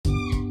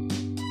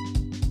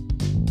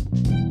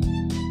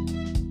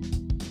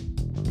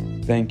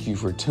Thank you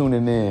for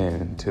tuning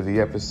in to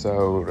the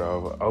episode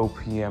of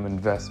OPM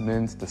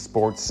Investments, the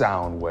Sports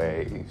Sound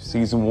Wave,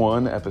 Season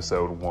 1,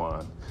 Episode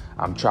 1.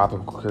 I'm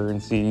Tropical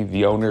Currency,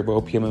 the owner of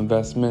OPM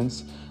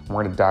Investments.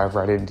 We're going to dive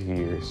right into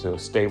here, so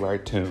stay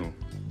right tuned.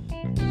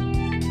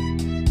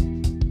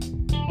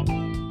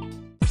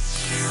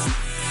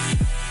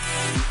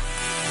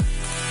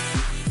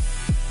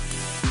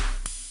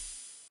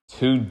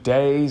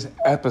 Today's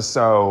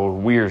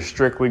episode, we are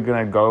strictly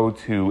going to go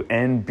to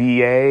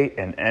NBA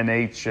and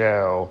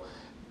NHL.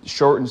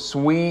 Short and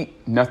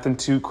sweet, nothing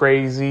too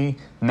crazy.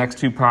 The next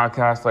two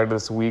podcasts later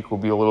this week will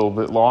be a little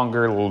bit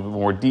longer, a little bit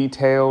more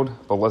detailed,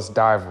 but let's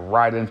dive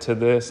right into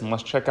this and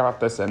let's check out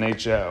this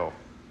NHL.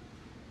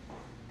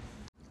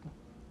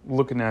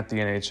 Looking at the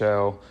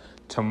NHL,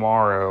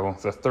 tomorrow,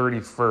 the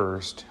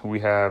 31st, we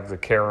have the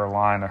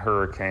Carolina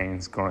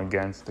Hurricanes going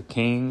against the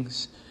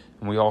Kings.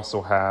 And we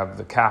also have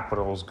the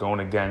Capitals going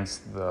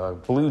against the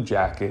Blue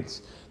Jackets.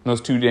 And those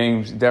two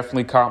games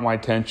definitely caught my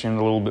attention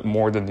a little bit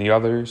more than the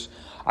others.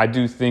 I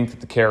do think that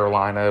the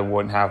Carolina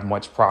wouldn't have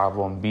much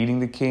problem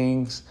beating the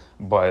Kings,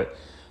 but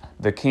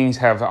the Kings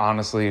have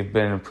honestly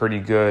been pretty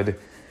good.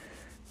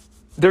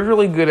 They're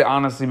really good at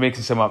honestly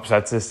making some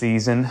upsets this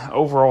season.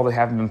 Overall, they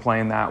haven't been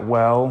playing that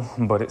well,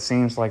 but it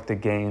seems like the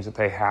games that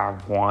they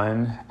have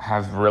won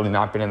have really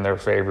not been in their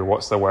favor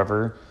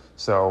whatsoever.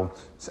 So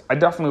I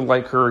definitely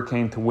like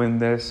Hurricane to win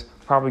this.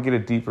 Probably get a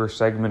deeper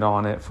segment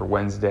on it for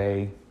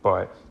Wednesday,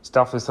 but it's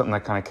definitely something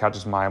that kind of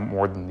catches my eye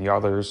more than the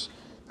others.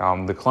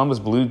 The Columbus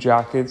Blue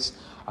Jackets,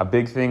 a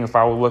big thing, if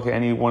I would look at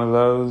any one of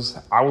those,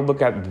 I would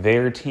look at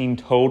their team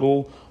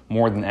total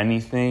more than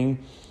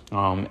anything.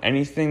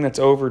 Anything that's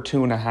over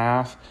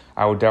 2.5,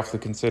 I would definitely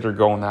consider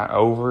going that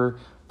over.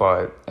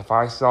 But if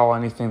I saw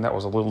anything that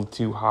was a little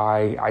too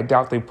high, I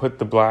doubt they put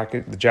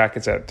the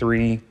Jackets at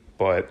 3,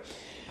 but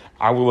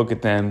I will look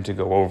at them to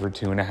go over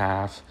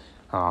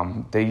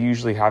 2.5. They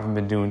usually haven't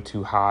been doing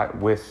too hot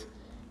with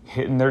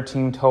hitting their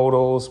team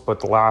totals,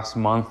 but the last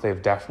month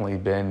they've definitely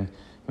been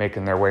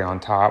making their way on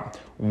top.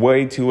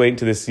 Way too late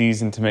into the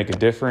season to make a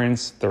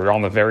difference. They're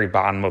on the very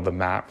bottom of the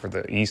map for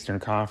the Eastern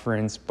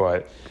Conference,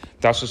 but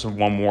that's just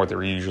one more that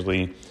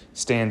usually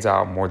stands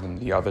out more than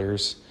the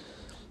others.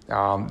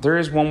 There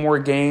is one more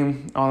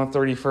game on the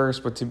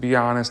 31st, but to be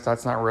honest,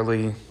 that's not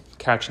really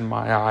catching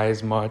my eye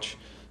as much.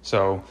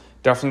 So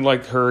definitely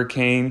like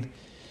Hurricane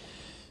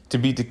to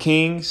beat the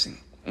Kings.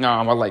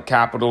 I like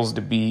Capitals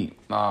to beat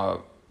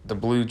the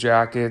Blue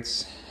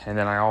Jackets. And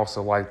then I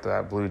also like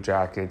that Blue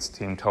Jackets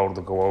team total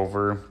to go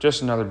over.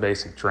 Just another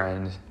basic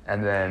trend.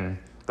 And then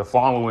the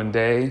following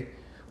day,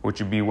 which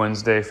would be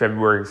Wednesday,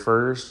 February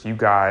 1st, you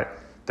got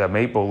the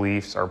Maple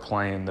Leafs are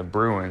playing the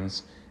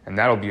Bruins. And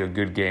that'll be a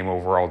good game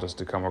overall just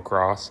to come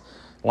across.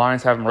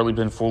 Lions haven't really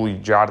been fully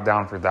jotted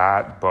down for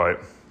that,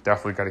 but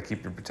definitely got to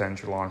keep your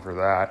potential on for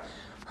that.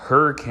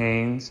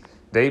 Hurricanes,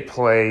 they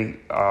play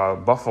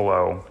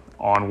Buffalo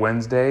on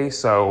Wednesday,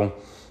 so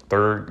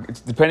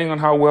it's depending on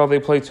how well they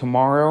play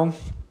tomorrow,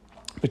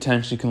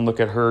 potentially can look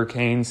at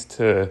Hurricanes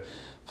to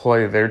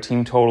play their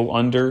team total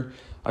under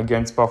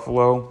against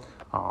Buffalo.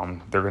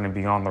 They're going to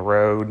be on the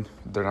road.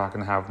 They're not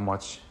going to have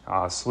much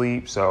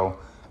sleep, so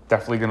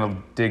definitely going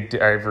to dig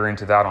deeper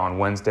into that on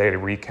Wednesday to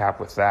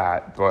recap with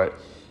that. But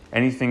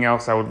anything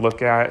else I would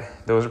look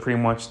at, those are pretty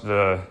much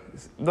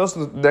those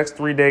are the next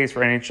 3 days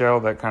for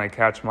NHL that kind of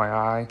catch my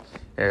eye.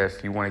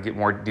 If you want to get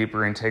more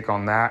deeper intake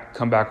on that,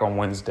 come back on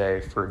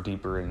Wednesday for a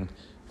deeper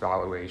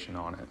evaluation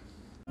on it.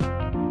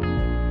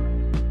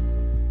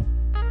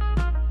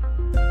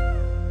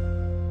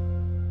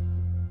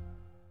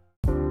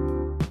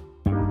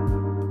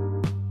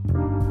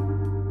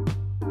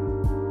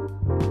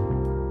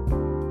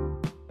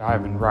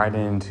 Diving right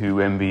into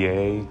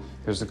NBA,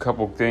 there's a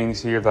couple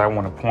things here that I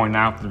want to point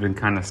out that have been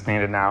kind of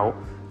standing out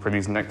for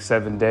these next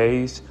 7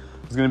 days.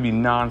 It's going to be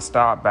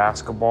nonstop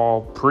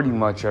basketball pretty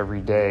much every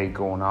day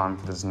going on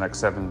for this next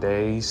 7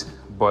 days.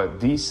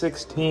 But these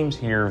 6 teams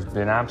here have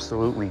been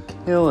absolutely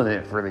killing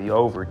it for the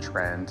over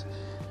trend.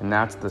 And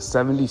that's the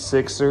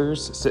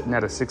 76ers sitting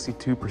at a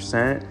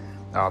 62%.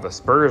 The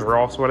Spurs are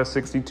also at a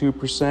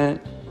 62%.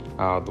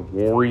 The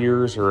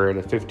Warriors are at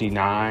a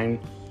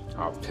 59%.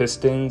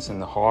 Pistons and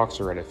the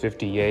Hawks are at a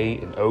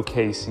 58%, and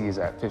OKC is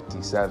at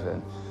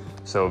 57%.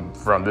 So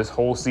from this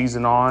whole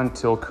season on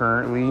till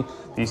currently,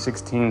 these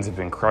 6 teams have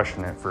been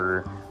crushing it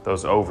for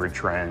those over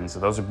trends. So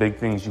those are big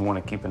things you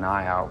want to keep an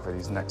eye out for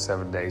these next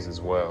 7 days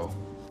as well.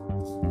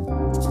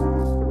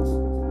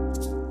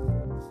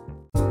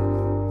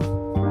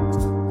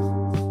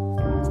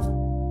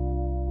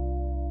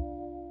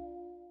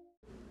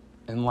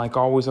 And like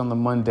always on the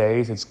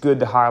Mondays, it's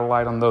good to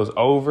highlight on those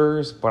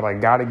overs, but I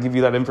got to give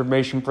you that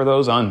information for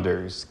those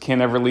unders.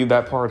 Can't ever leave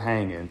that part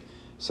hanging.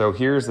 So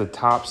here's the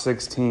top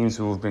 6 teams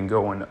who have been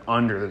going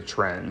under the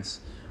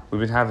trends.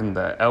 We've been having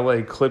the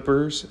LA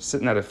Clippers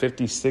sitting at a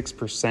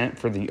 56%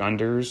 for the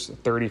unders,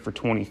 30 for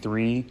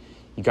 23.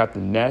 You got the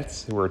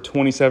Nets, who are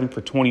 27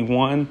 for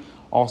 21,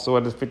 also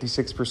at a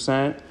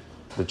 56%.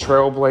 The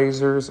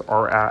Trailblazers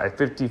are at a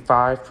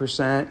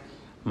 55%.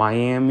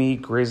 Miami,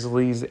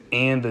 Grizzlies,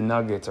 and the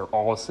Nuggets are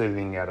all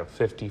sitting at a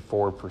 54%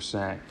 for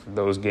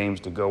those games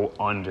to go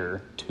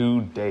under to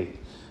date.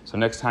 So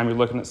next time you're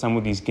looking at some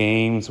of these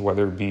games,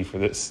 whether it be for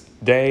this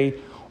day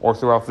or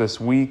throughout this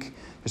week,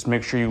 just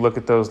make sure you look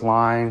at those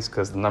lines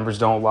because the numbers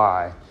don't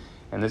lie.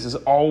 And this is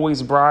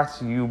always brought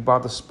to you by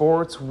the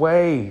Sports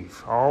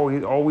Wave.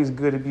 Always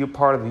good to be a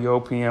part of the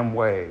OPM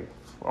Wave.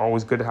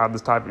 Always good to have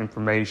this type of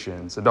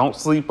information. So don't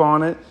sleep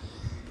on it.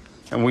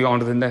 And we on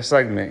to the next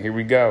segment. Here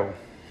we go.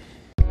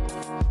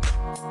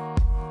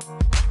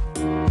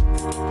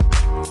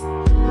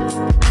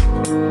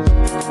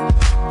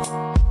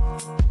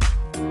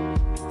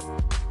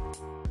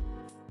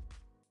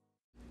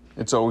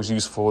 It's always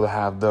useful to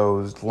have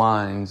those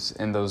lines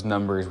and those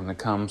numbers when it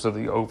comes to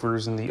the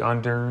overs and the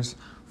unders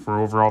for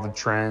overall the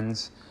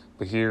trends.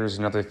 But here's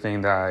another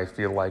thing that I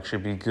feel like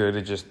should be good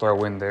to just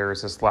throw in there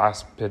as this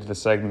last bit of the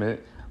segment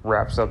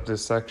wraps up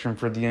this section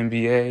for the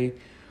NBA.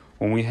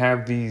 When we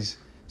have these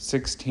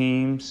 6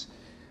 teams,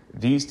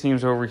 these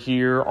teams over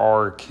here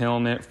are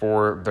killing it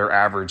for their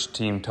average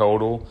team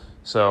total.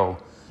 So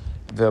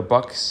the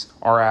Bucks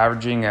are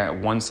averaging at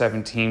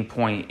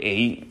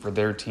 117.8 for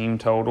their team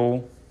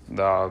total.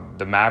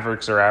 The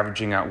Mavericks are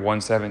averaging at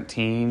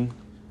 117.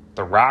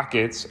 The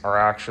Rockets are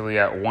actually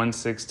at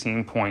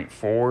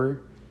 116.4.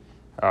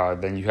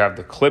 Then you have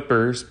the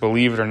Clippers,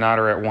 believe it or not,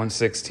 are at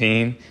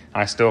 116.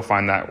 I still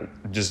find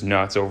that just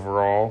nuts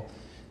overall.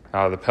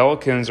 The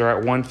Pelicans are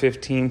at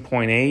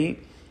 115.8,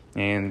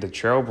 and the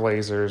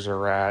Trailblazers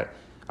are at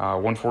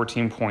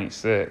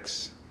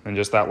 114.6. And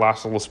just that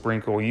last little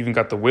sprinkle, you even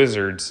got the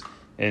Wizards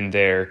in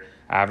there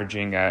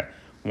averaging at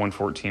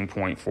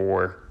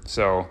 114.4.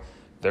 So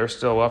they're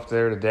still up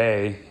there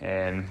today,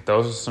 and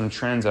those are some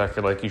trends I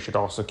feel like you should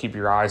also keep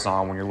your eyes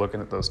on when you're looking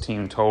at those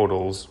team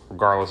totals,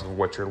 regardless of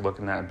what you're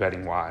looking at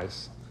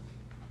betting-wise.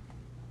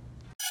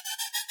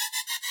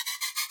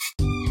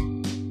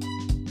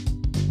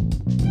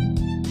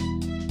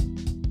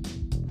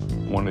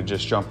 Want to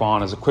just jump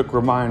on as a quick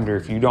reminder,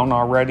 if you don't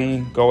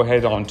already, go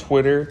ahead on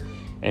Twitter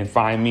and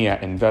find me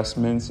at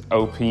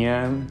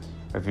InvestmentsOPM.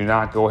 If you're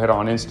not, go ahead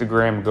on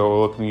Instagram and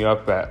go look me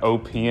up at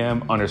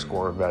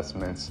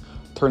OPM_investments.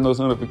 Turn those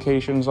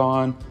notifications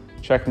on.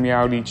 Check me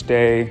out each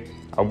day.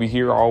 I'll be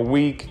here all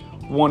week.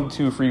 1 to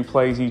 2 free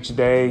plays each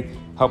day,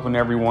 helping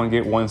everyone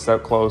get one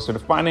step closer to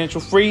financial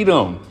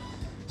freedom.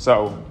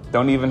 So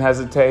don't even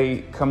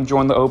hesitate. Come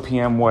join the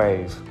OPM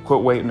Wave.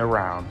 Quit waiting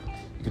around.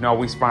 You can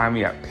always find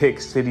me at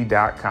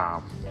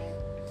pickcity.com.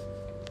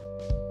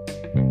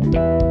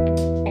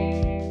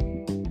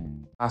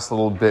 Last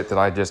little bit that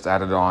I just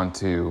added on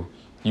to.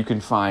 You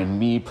can find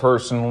me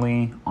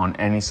personally on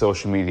any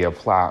social media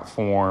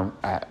platform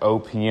at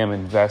OPM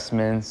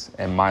Investments,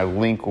 and my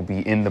link will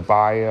be in the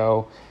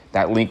bio.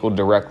 That link will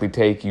directly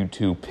take you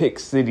to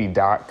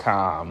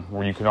pickcity.com,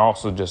 where you can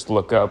also just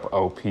look up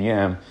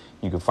OPM.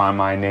 You can find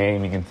my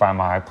name, you can find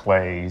my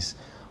plays,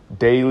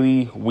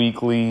 daily,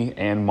 weekly,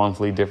 and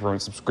monthly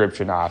different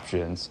subscription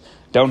options.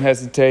 Don't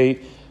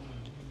hesitate.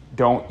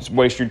 Don't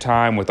waste your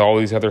time with all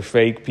these other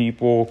fake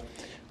people.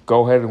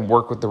 Go ahead and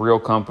work with the real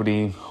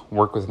company,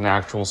 work with an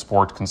actual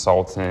sports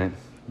consultant,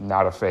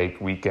 not a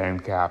fake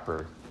weekend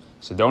capper.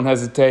 So don't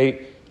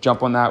hesitate,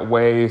 jump on that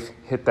wave,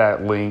 hit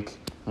that link,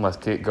 and let's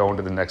get going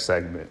to the next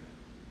segment.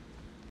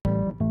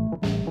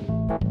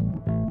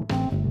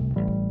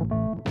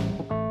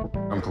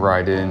 Jump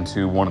right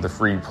into one of the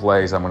free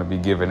plays I'm going to be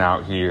giving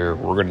out here.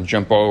 We're going to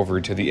jump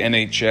over to the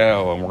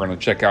NHL, and we're going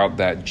to check out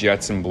that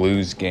Jets and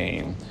Blues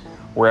game.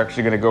 We're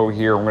actually going to go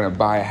here, we're going to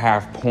buy a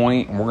half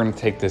point, and we're going to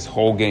take this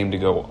whole game to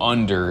go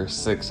under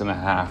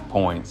 6.5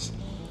 points.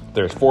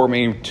 There's 4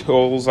 main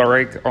totals, all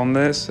right, on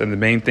this, and the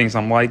main things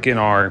I'm liking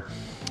are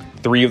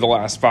 3 of the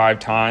last 5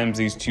 times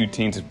these two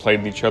teams have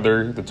played each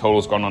other, the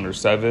total's gone under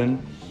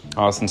 7.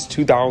 Since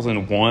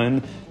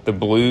 2001, the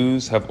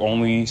Blues have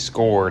only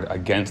scored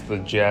against the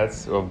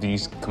Jets of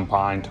these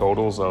combined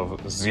totals of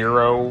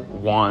 0,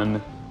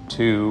 1,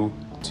 2,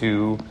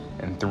 2,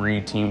 and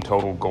 3 team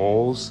total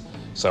goals.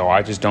 So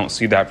I just don't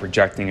see that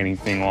projecting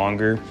anything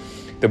longer.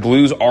 The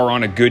Blues are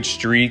on a good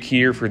streak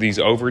here for these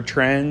over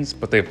trends,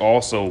 but they've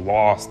also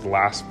lost the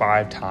last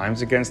 5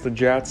 times against the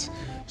Jets.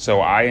 So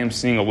I am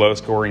seeing a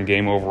low-scoring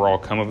game overall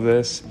come of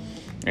this.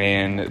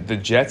 And the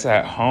Jets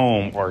at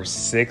home are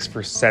 6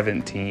 for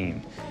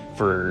 17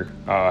 for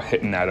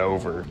hitting that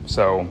over.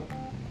 So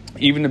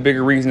even a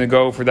bigger reason to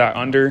go for that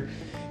under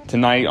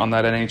tonight on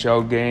that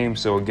NHL game.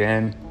 So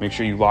again, make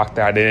sure you lock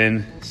that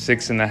in.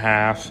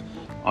 6.5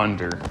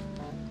 under.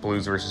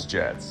 Blues versus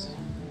Jets.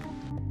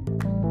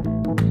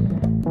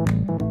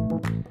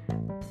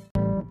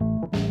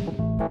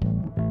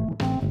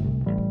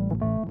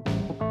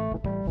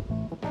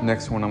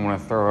 Next one I'm going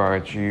to throw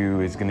at you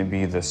is going to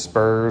be the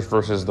Spurs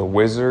versus the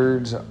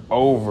Wizards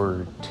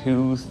over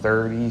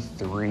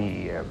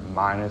 233 at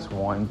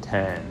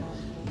 -110.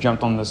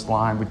 Jumped on this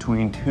line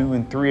between 2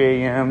 and 3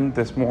 a.m.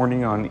 this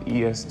morning on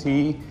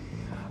EST.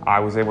 I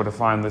was able to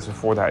find this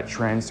before that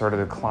trend started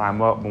to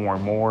climb up more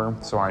and more.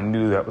 So I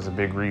knew that was a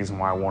big reason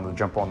why I wanted to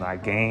jump on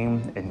that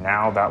game. And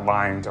now that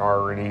line's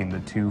already in the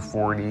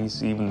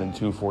 240s, even the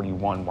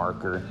 241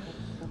 marker.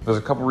 There's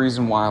a couple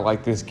reasons why I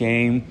like this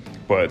game,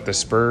 but the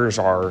Spurs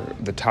are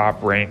the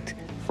top ranked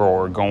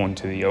for going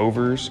to the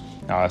overs,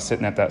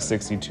 sitting at that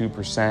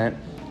 62%,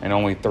 and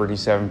only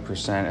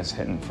 37% is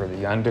hitting for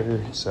the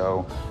under.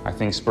 So I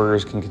think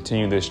Spurs can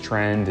continue this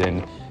trend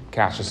and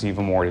catch us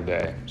even more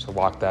today. So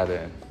lock that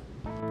in.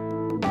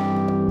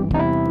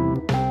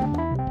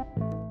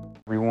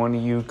 Every one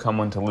of you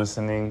coming to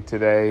listening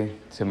today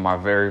to my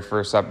very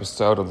first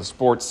episode of the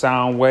Sports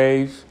Sound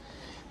Wave.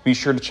 Be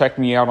sure to check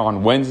me out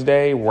on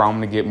Wednesday, where I'm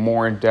going to get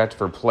more in depth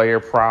for player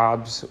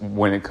props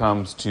when it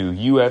comes to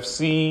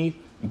UFC,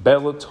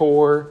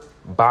 Bellator,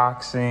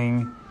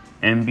 boxing,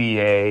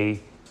 NBA,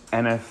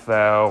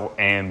 NFL,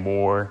 and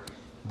more.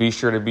 Be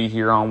sure to be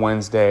here on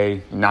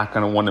Wednesday. You're not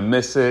going to want to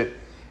miss it.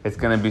 It's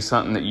going to be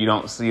something that you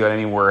don't see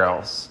anywhere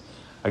else.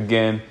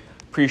 Again,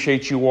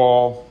 appreciate you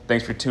all.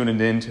 Thanks for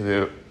tuning in to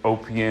the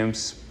OPM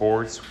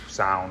Sports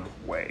Sound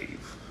Wave.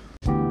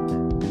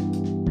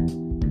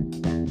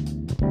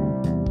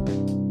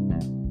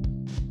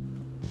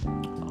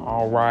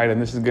 All right,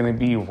 and this is going to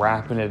be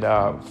wrapping it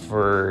up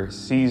for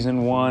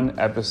Season 1,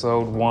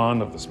 Episode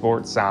 1 of the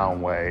Sports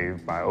Sound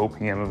Wave by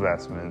OPM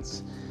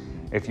Investments.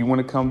 If you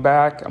want to come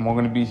back, I'm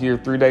going to be here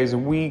 3 days a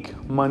week,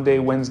 Monday,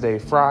 Wednesday,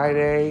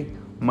 Friday.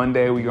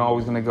 Monday, we're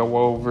always going to go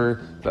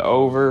over the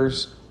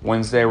overs.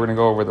 Wednesday, we're going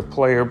to go over the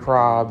player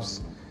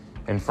props.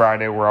 And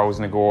Friday, we're always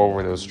going to go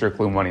over those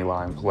strictly money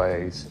line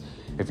plays.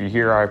 If you're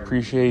here, I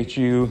appreciate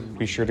you.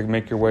 Be sure to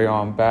make your way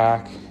on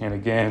back. And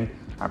again,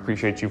 I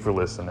appreciate you for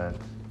listening.